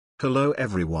Hello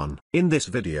everyone. In this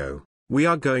video, we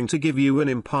are going to give you an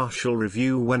impartial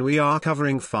review when we are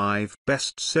covering 5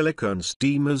 best silicone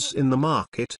steamers in the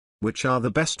market, which are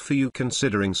the best for you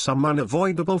considering some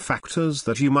unavoidable factors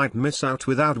that you might miss out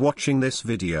without watching this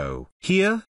video.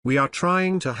 Here, we are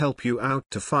trying to help you out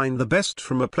to find the best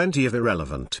from a plenty of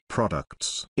irrelevant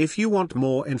products. If you want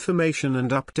more information and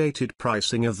updated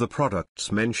pricing of the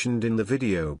products mentioned in the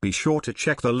video, be sure to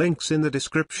check the links in the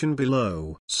description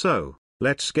below. So,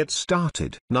 let's get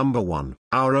started. Number 1.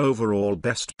 Our overall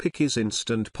best pick is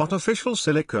Instant Pot Official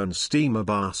Silicone Steamer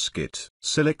Basket.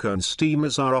 Silicone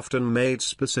steamers are often made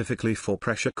specifically for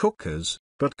pressure cookers,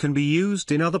 but can be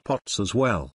used in other pots as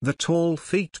well. The tall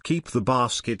feet keep the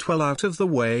basket well out of the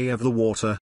way of the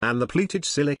water, and the pleated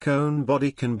silicone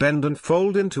body can bend and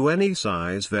fold into any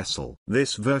size vessel.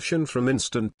 This version from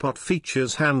Instant Pot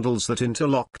features handles that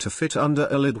interlock to fit under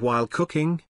a lid while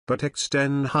cooking, but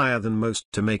extend higher than most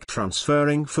to make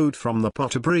transferring food from the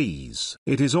pot a breeze.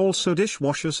 It is also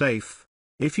dishwasher safe.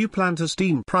 If you plan to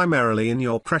steam primarily in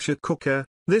your pressure cooker,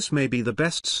 this may be the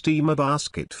best steamer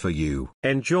basket for you.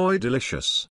 Enjoy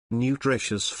delicious,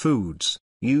 nutritious foods.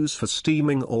 Use for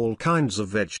steaming all kinds of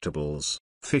vegetables,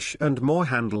 fish and more.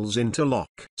 Handles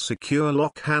interlock. Secure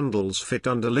lock handles fit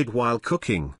under lid while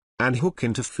cooking, and hook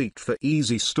into feet for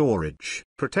easy storage.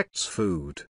 Protects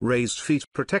food. Raised feet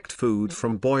protect food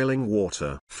from boiling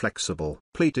water. Flexible.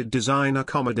 Pleated design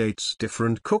accommodates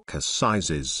different cooker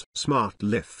sizes. Smart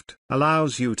lift.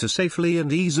 Allows you to safely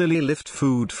and easily lift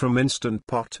food from Instant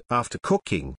Pot after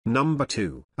cooking. Number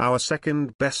 2. Our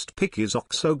second best pick is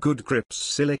OXO Good Grips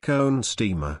Silicone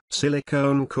Steamer.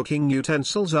 Silicone cooking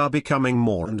utensils are becoming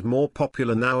more and more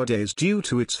popular nowadays due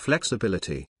to its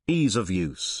flexibility, ease of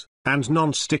use, and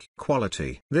non-stick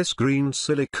quality. This green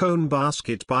silicone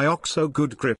basket by OXO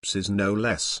Good Grips is no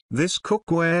less. This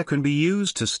cookware can be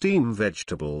used to steam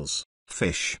vegetables,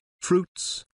 fish,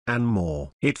 fruits, and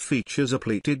more. It features a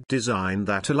pleated design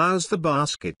that allows the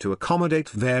basket to accommodate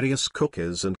various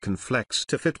cookers and can flex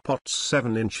to fit pots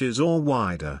 7 inches or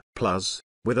wider. Plus,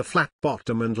 with a flat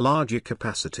bottom and larger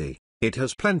capacity, it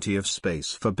has plenty of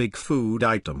space for big food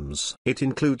items. It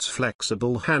includes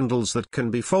flexible handles that can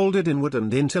be folded inward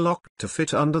and interlocked to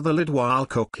fit under the lid while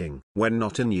cooking. When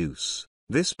not in use,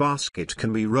 this basket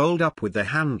can be rolled up with the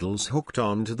handles hooked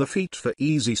onto the feet for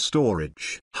easy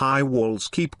storage. High walls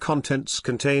keep contents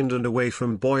contained and away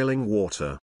from boiling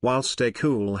water, while stay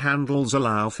cool handles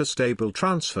allow for stable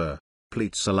transfer.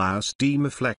 Pleats allow steamer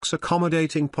flex,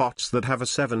 accommodating pots that have a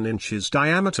 7 inches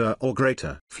diameter or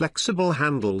greater. Flexible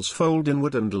handles fold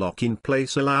inward and lock in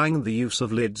place, allowing the use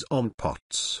of lids on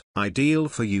pots. Ideal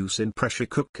for use in pressure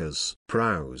cookers.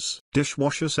 Pros: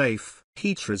 dishwasher safe,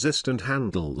 heat-resistant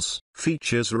handles.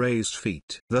 Features raised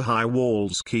feet. The high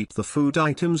walls keep the food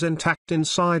items intact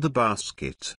inside the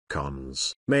basket.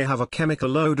 Cons: may have a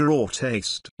chemical odor or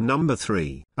taste. Number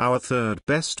 3. Our third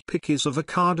best pick is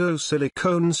Avocado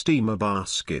Silicone Steamer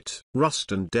Basket.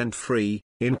 Rust and dent free.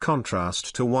 In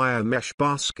contrast to wire mesh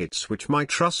baskets which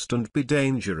might rust and be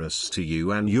dangerous to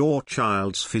you and your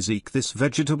child's physique, this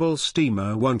vegetable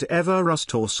steamer won't ever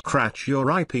rust or scratch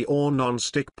your IP or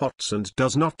non-stick pots and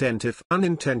does not dent if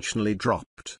unintentionally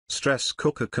dropped. Stress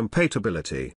cooker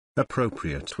compatibility,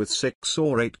 appropriate with 6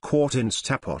 or 8 quart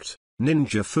Instapot,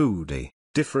 Ninja Foodie,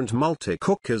 different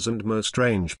multi-cookers and most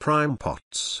range prime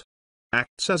pots.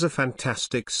 Acts as a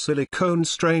fantastic silicone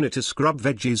strainer to scrub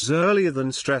veggies earlier than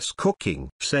stress cooking.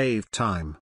 Save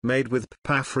time. Made with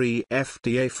PPA-free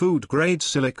FDA food-grade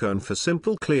silicone for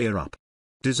simple clear-up.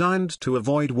 Designed to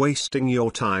avoid wasting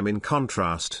your time in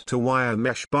contrast to wire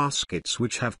mesh baskets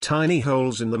which have tiny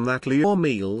holes in them that lure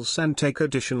meals and take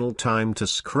additional time to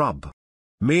scrub.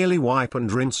 Merely wipe and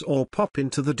rinse or pop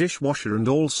into the dishwasher and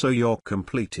also you're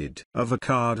completed.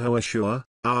 Avocado Assure.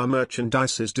 Our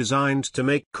merchandise is designed to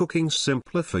make cooking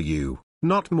simpler for you,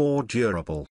 not more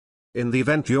durable. In the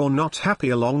event you're not happy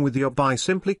along with your buy,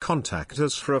 simply contact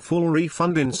us for a full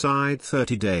refund inside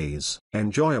 30 days.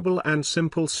 Enjoyable and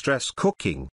simple stress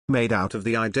cooking, made out of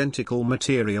the identical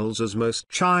materials as most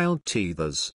child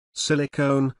teethers.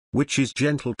 Silicone, which is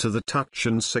gentle to the touch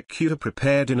and secure,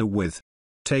 prepared in a with.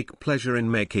 Take pleasure in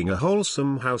making a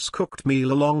wholesome house-cooked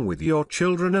meal along with your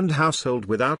children and household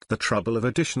without the trouble of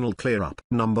additional clear-up.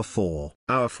 Number 4.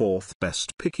 Our fourth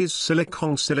best pick is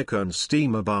Silicone Silicone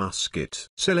Steamer Basket.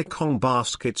 Silicone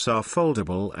baskets are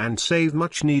foldable and save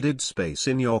much needed space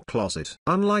in your closet.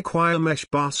 Unlike wire mesh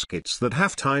baskets that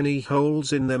have tiny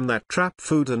holes in them that trap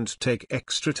food and take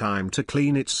extra time to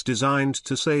clean, it's designed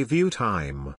to save you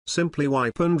time. Simply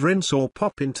wipe and rinse or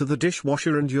pop into the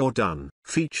dishwasher and you're done.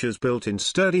 Features built-in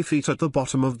sturdy feet at the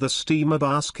bottom of the steamer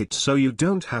basket so you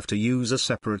don't have to use a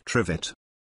separate trivet.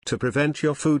 to prevent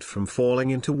your food from falling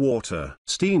into water.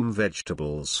 Steam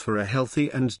vegetables for a healthy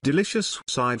and delicious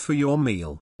side for your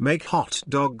meal. Make hot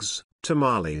dogs,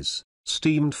 tamales,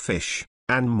 steamed fish,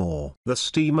 and more. The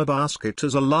steamer basket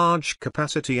has a large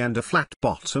capacity and a flat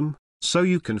bottom, so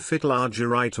you can fit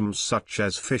larger items such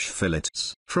as fish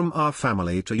fillets. From our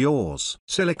family to yours.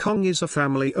 Silicone is a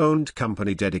family-owned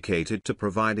company dedicated to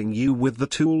providing you with the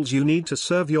tools you need to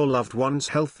serve your loved ones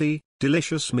healthy,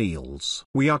 delicious meals.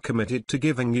 We are committed to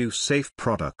giving you safe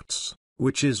products,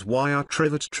 which is why our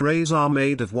trivet trays are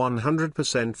made of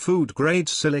 100% food-grade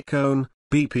silicone,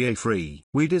 BPA-free.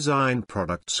 We design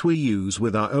products we use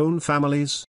with our own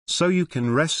families, so you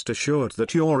can rest assured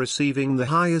that you're receiving the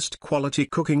highest quality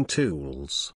cooking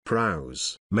tools.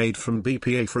 Prowse, made from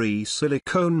BPA-free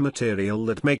silicone material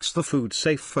that makes the food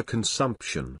safe for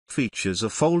consumption. Features a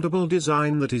foldable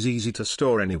design that is easy to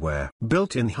store anywhere.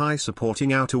 Built-in high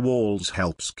supporting outer walls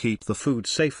helps keep the food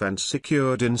safe and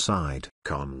secured inside.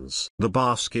 Cons. The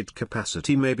basket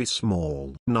capacity may be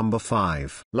small. Number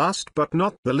 5. Last but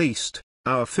not the least,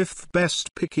 our 5th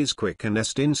best pick is Quick and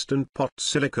Nest Instant Pot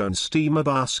Silicone Steamer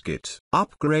Basket.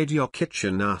 Upgrade your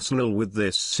kitchen arsenal with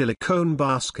this silicone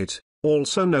basket,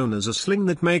 also known as a sling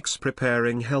that makes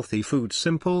preparing healthy food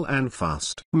simple and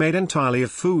fast. Made entirely of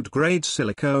food-grade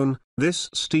silicone, this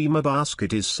steamer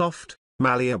basket is soft,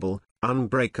 malleable,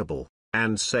 unbreakable,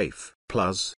 and safe.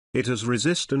 Plus, it is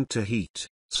resistant to heat,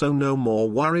 so no more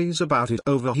worries about it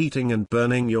overheating and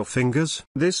burning your fingers.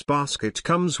 This basket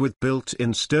comes with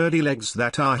built-in sturdy legs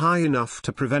that are high enough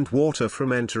to prevent water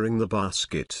from entering the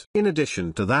basket. In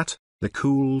addition to that, the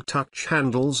cool touch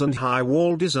handles and high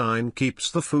wall design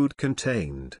keeps the food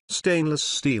contained. Stainless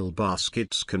steel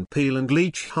baskets can peel and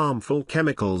leach harmful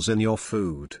chemicals in your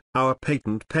food. Our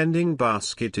patent-pending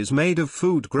basket is made of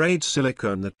food-grade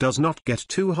silicone that does not get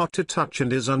too hot to touch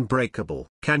and is unbreakable.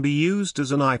 Can be used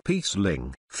as an eyepiece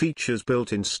sling. Features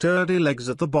built-in sturdy legs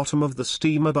at the bottom of the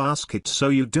steamer basket so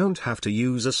you don't have to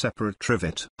use a separate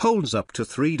trivet. Holds up to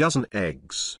 3 dozen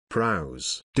eggs.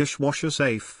 Prowse. Dishwasher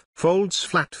safe. Folds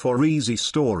flat for easy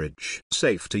storage.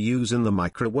 Safe to use in the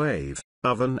microwave,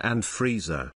 oven and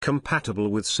freezer. Compatible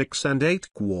with 6 and 8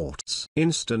 quarts.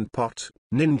 Instant Pot,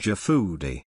 Ninja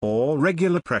Foodie, or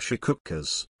regular pressure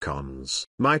cookers. Cons.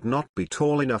 Might not be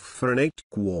tall enough for an 8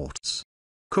 quarts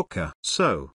cooker.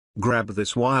 So, grab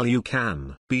this while you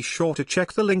can. Be sure to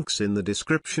check the links in the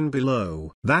description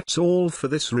below. That's all for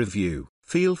this review.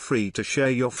 Feel free to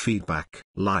share your feedback.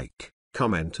 Like,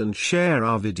 comment and share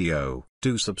our video.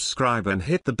 Do subscribe and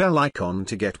hit the bell icon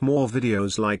to get more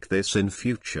videos like this in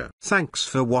future. Thanks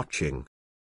for watching.